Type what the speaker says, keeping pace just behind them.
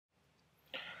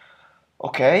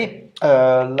Okay,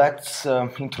 let's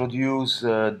introduce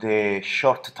the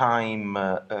short time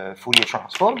Fourier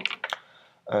transform.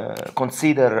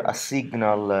 Consider a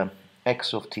signal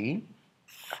x of t,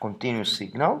 a continuous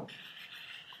signal,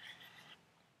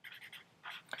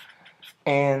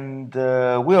 and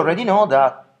we already know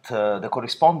that the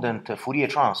correspondent Fourier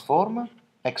transform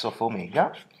x of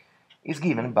omega is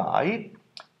given by,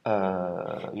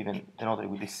 even denoted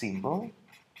with this symbol,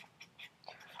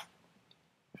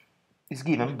 is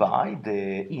given by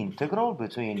the integral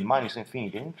between minus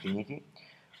infinity and infinity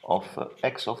of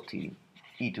x of t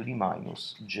e to the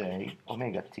minus j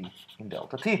omega t in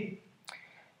delta t.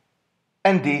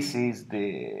 And this is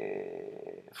the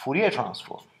Fourier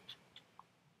transform.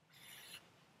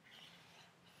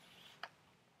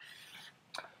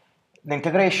 The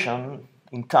integration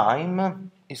in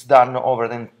time is done over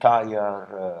the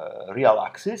entire real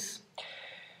axis.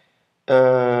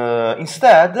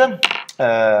 Instead,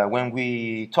 when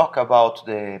we talk about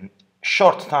the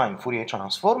short time Fourier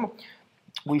transform,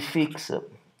 we fix a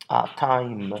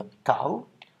time tau,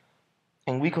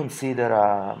 and we consider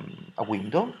a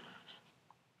window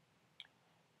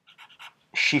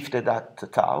shifted at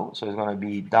tau, so it's going to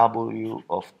be w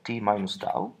of t minus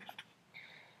tau.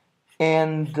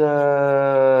 And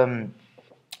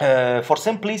for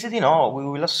simplicity, we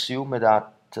will assume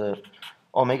that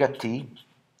omega t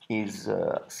is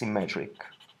symmetric,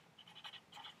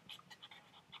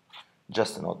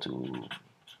 just to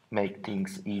make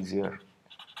things easier,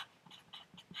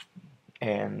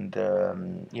 and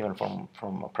even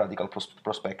from a practical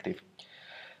perspective.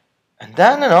 And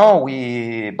then,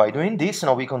 by doing this,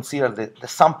 we consider the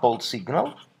sampled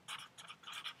signal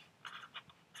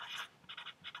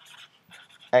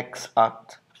x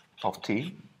at of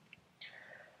t,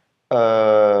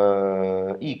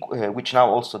 which now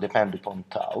also depend upon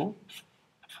tau,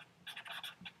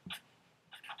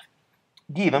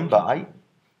 given by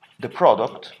the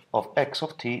product of x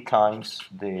of t times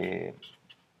the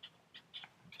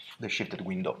shifted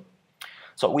window.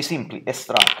 So we simply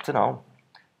extract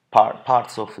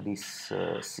parts of this,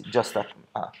 just a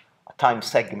time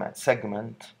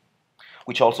segment,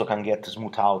 which also can get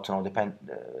smoothed out,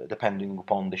 depending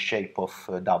upon the shape of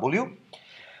w.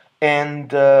 And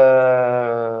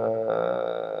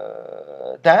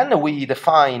then we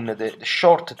define the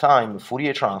short time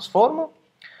Fourier transform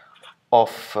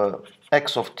of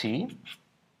x of t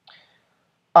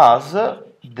as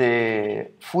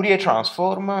the Fourier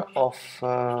transform of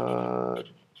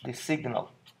the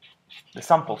signal, the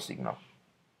sample signal.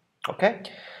 Okay,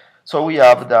 so we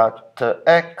have that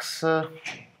x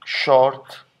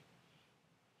short,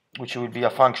 which will be a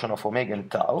function of omega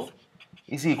and tau,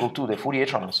 is equal to the Fourier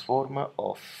transform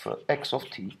of x of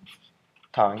t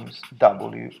times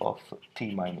w of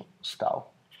t minus tau.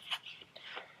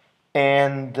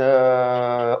 And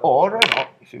or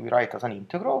if we write as an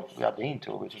integral, we have the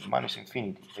integral between minus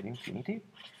infinity and infinity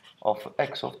of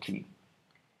x of t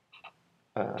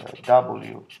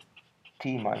w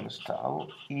t minus tau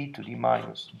e to the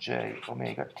minus j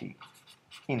omega t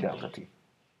in delta t.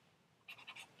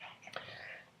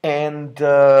 And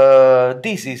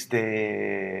this is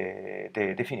the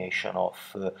definition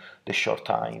of the short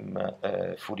time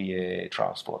Fourier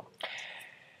transform.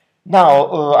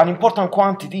 Now, an important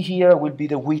quantity here will be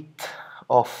the width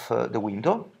of the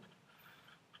window,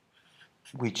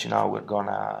 which now we're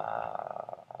gonna,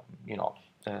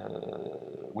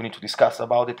 we need to discuss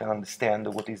about it and understand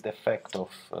what is the effect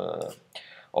of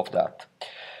that.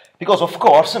 Because of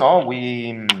course,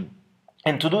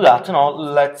 and to do that,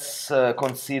 let's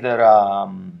consider a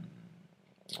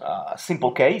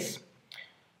simple case,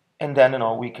 and then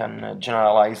we can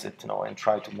generalize it, and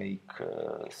try to make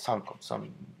some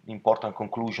important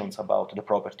conclusions about the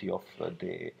property of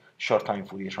the short time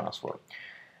Fourier transform.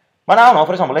 But now,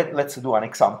 for example, let's do an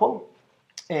example,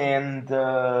 and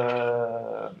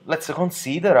let's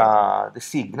consider the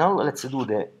signal. Let's do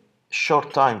the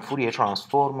short time Fourier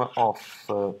transform of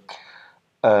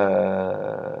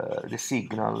the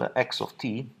signal x of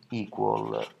t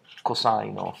equal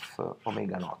cosine of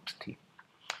omega naught t.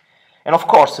 And of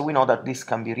course, we know that this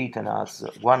can be written as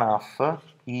 1/2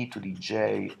 e to the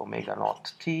j omega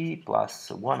naught t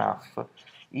plus 1/2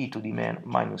 e to the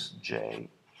minus j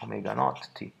omega naught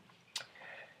t.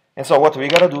 And so what we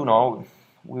gotta do now,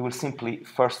 we will simply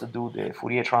first do the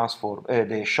Fourier transform,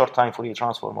 the short time Fourier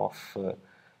transform of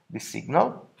this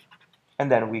signal,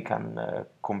 and then we can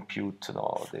compute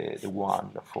the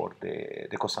one for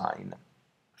the cosine.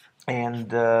 And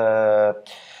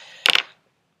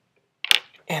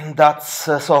that's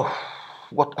so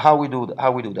how we do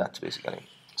that basically.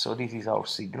 So this is our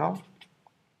signal,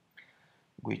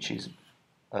 which is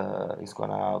is going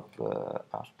to have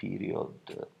a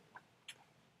period,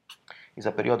 is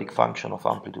a periodic function of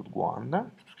amplitude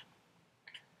 1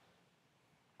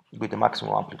 with the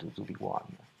maximum amplitude to be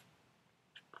 1.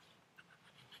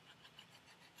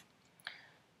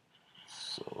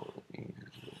 So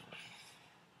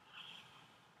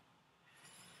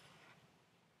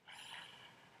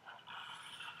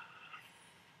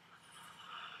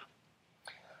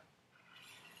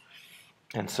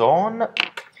and so on.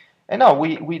 And now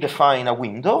we define a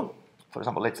window. For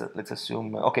example, let's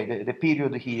assume, okay, the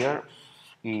period here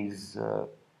is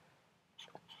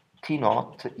t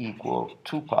naught equal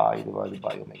 2 pi divided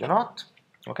by omega naught.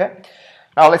 Okay.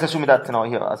 Now let's assume that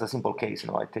here as a simple case,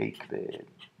 I take the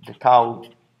tau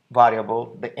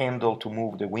variable, the handle to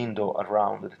move the window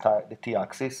around the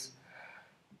t-axis.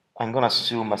 I'm going to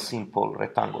assume a simple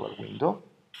rectangular window.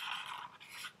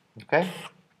 Okay.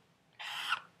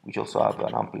 Which also have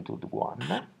an amplitude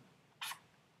 1.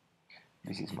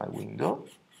 This is my window.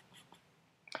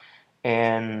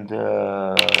 And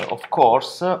of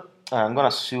course, I'm going to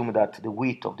assume that the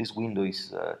width of this window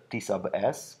is t sub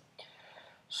s.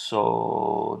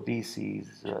 So this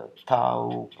is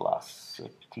tau plus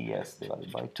ts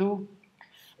divided by 2.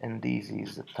 And this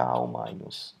is tau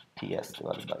minus ts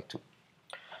divided by 2.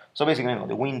 So basically,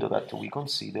 the window that we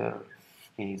consider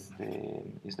is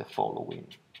the following.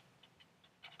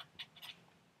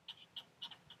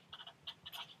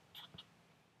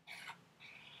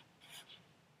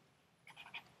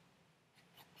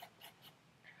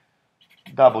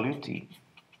 Wt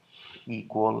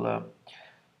equal,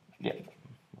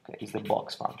 is the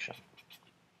box function.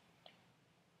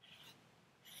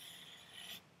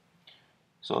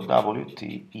 So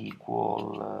Wt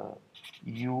equal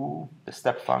u, the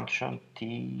step function,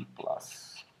 t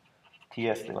plus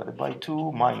ts divided by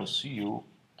 2 minus u,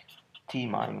 t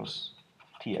minus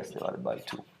ts divided by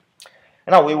 2.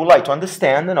 And now we would like to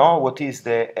understand what is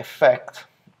the effect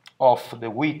of the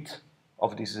width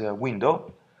of this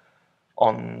window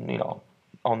on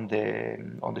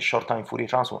the short time Fourier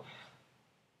transform.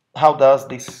 How does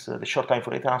the short time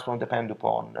Fourier transform depend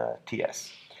upon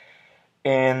Ts?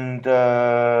 And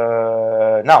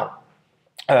now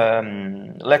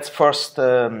let's first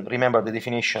remember the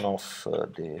definition of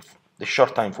the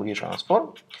short time Fourier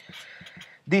transform.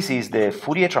 This is the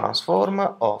Fourier transform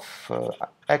of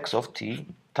x of t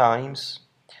times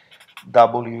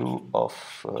w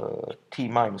of t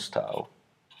minus tau.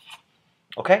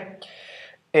 Okay?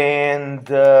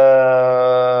 And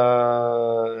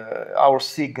our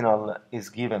signal is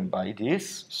given by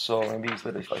this. So maybe it's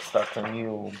better if I start a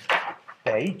new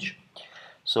page.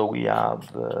 So we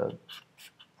have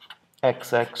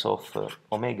xx of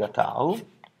omega tau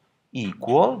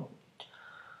equal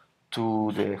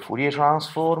to the Fourier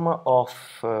transform of,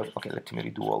 okay, let me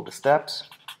redo all the steps.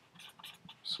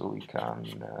 So we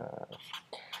can,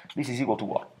 this is equal to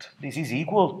what? This is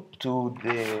equal to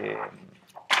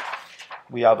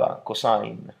we have a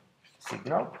cosine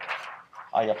signal.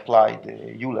 I apply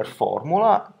the Euler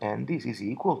formula, and this is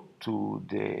equal to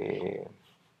the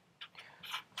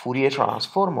Fourier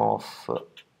transform of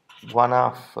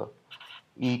 1/2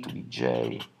 e to the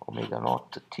j omega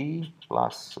naught t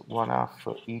plus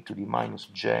 1/2 e to the minus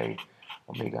j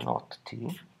omega naught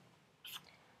t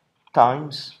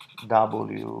times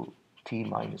w t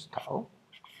minus tau.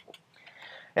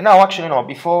 And now, actually,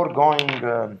 before going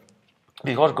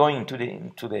into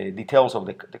the details of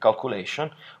the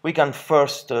calculation, we can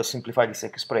first simplify this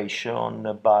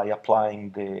expression by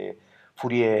applying the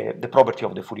property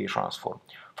of the Fourier transform.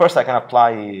 First, I can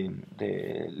apply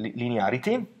the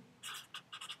linearity,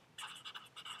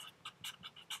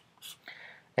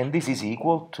 and this is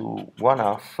equal to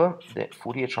 1/2 the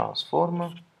Fourier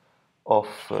transform of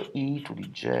e to the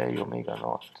j omega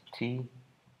naught t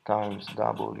times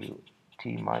w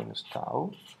t minus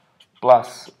tau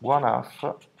plus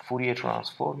 1/2 Fourier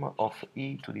transform of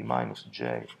e to the minus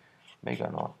j omega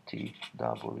naught t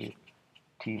w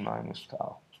t minus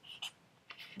tau.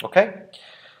 Okay,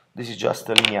 this is just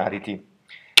a linearity,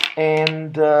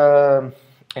 and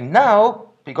now,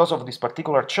 because of this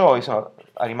particular choice,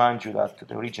 I remind you that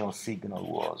the original signal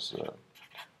was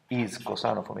is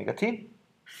cosine of omega t.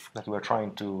 That we're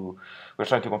trying to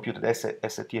compute the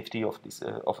STFT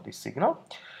of this signal.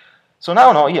 So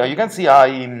now, here you can see I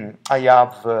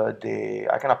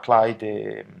can apply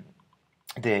the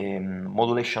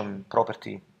modulation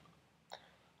property.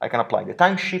 I can apply the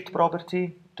time shift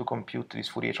property to compute this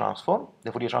Fourier transform,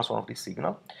 the Fourier transform of this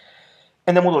signal,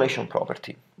 and the modulation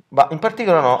property. But in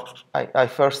particular, I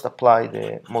first apply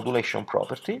the modulation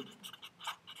property,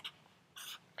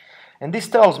 and this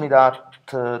tells me that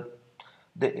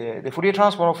the Fourier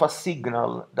transform of a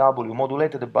signal W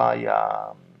modulated by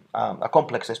a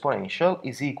complex exponential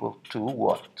is equal to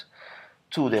what?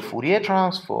 To the Fourier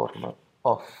transform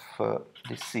of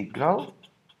the signal,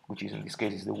 which is in this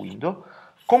case is the window,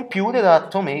 computed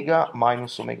at omega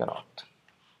minus omega naught.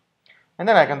 And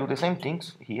then I can do the same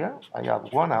things here. I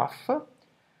have 1/2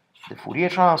 the Fourier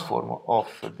transform of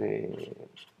the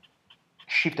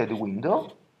shifted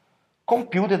window,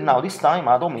 computed now this time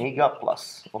at omega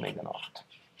plus omega naught.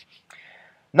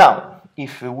 Now,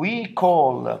 if we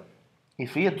call,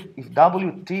 if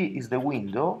Wt is the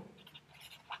window,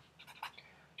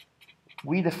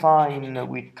 we define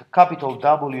with capital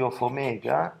W of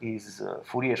omega is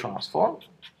Fourier transform.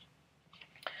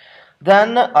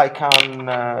 Then I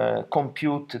can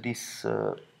compute this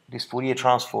Fourier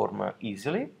transform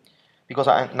easily, because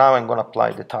now I'm going to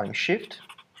apply the time shift.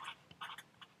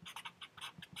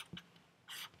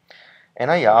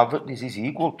 And I have, this is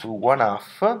equal to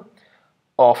 1/2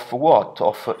 of what?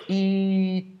 Of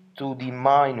e to the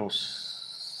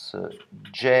minus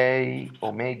j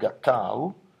omega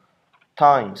tau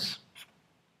times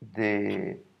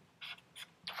the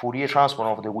Fourier transform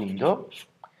of the window,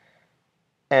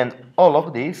 and all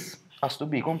of this has to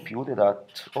be computed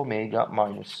at omega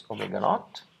minus omega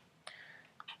naught,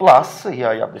 plus, here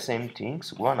I have the same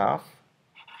things, 1/2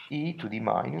 e to the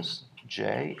minus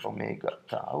j omega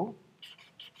tau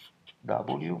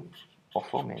w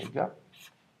of omega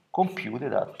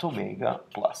computed at omega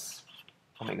plus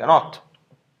omega naught.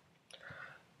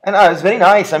 And it's very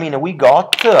nice. I mean, we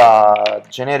got a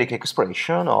generic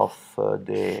expression of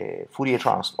the Fourier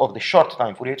transform, of the short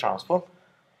time Fourier transform,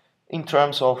 in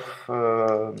terms of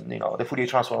the Fourier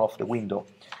transform of the window,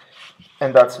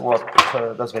 and that's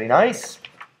very nice.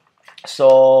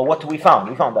 So what we found?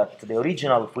 We found that the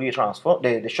original Fourier transform,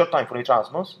 the short time Fourier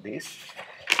transforms, this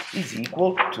is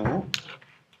equal to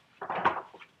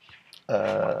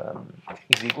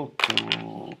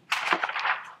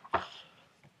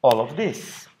all of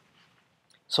this.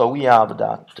 So we have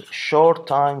that short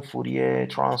time Fourier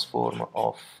transform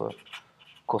of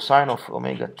cosine of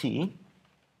omega t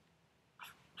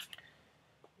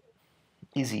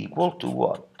is equal to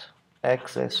what?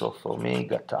 Excess of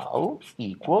omega tau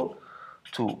equal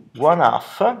to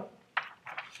 1/2.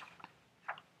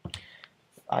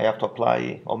 I have to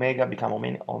apply omega, become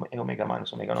omega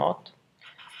minus omega naught,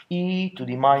 e to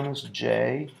the minus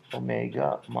j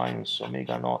omega minus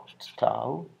omega naught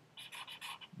tau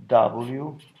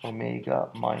w omega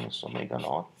minus omega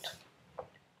naught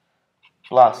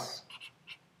plus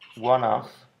 1/2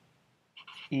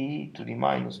 e to the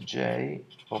minus j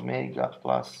omega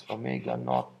plus omega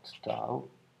naught tau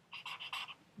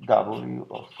w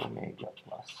of omega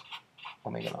plus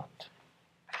omega naught.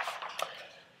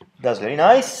 That's very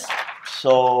nice.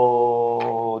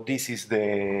 So this is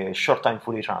the short time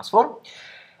Fourier transform.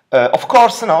 Of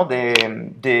course, now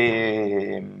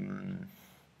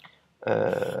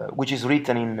which is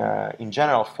written in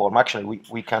general form. Actually,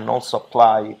 we can also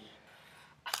apply,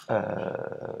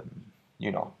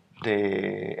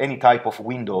 any type of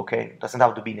window. Okay, it doesn't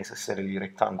have to be necessarily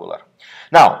rectangular.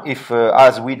 Now, if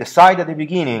as we decided at the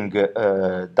beginning,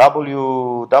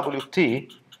 Wt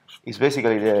is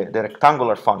basically the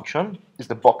rectangular function, is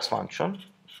the box function.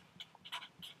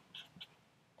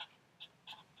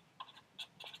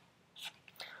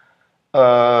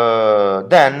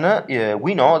 Then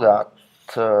we know that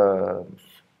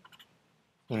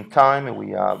in time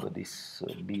we have this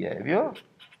behavior.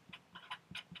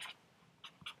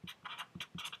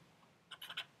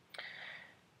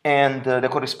 And the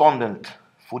correspondent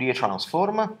Fourier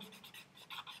transform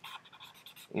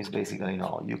is basically,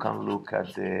 you can look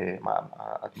at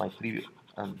my previous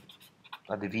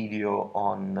at the video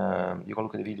on you can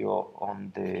look at the video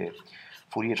on the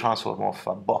Fourier transform of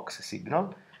a box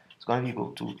signal. It's going to be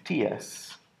equal to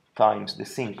Ts times the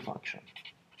sinc function,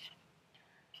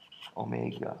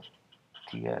 omega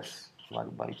Ts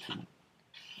divided by 2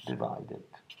 divided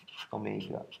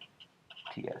omega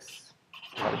Ts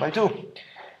divided by 2.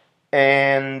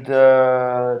 And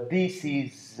this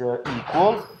is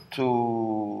equal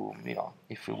to,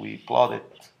 if we plot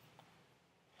it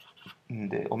in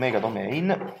the omega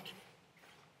domain,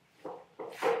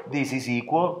 this is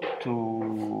equal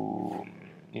to,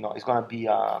 it's going to be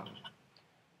a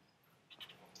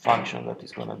function that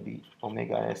is going to be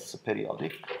omega s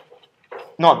periodic.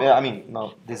 No,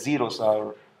 the zeros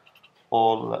are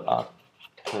all at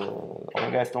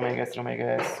omega s, omega s,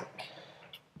 omega s,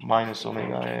 minus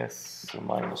omega s,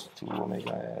 minus 2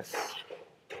 omega s,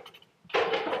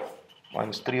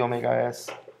 minus 3 omega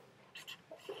s,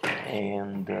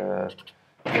 and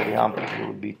the amplitude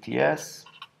will be Ts,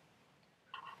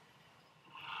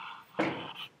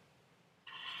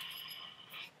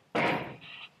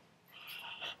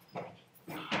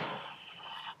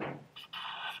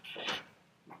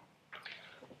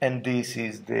 and this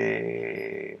is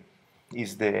the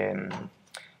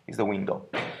window,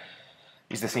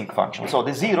 is the sinc function. So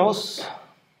the zeros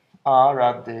are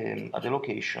at the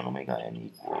location omega n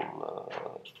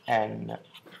equal n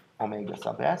omega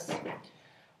sub s,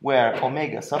 where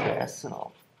omega sub s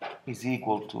is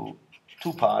equal to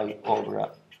 2 pi over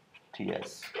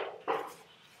ts.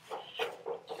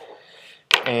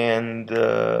 And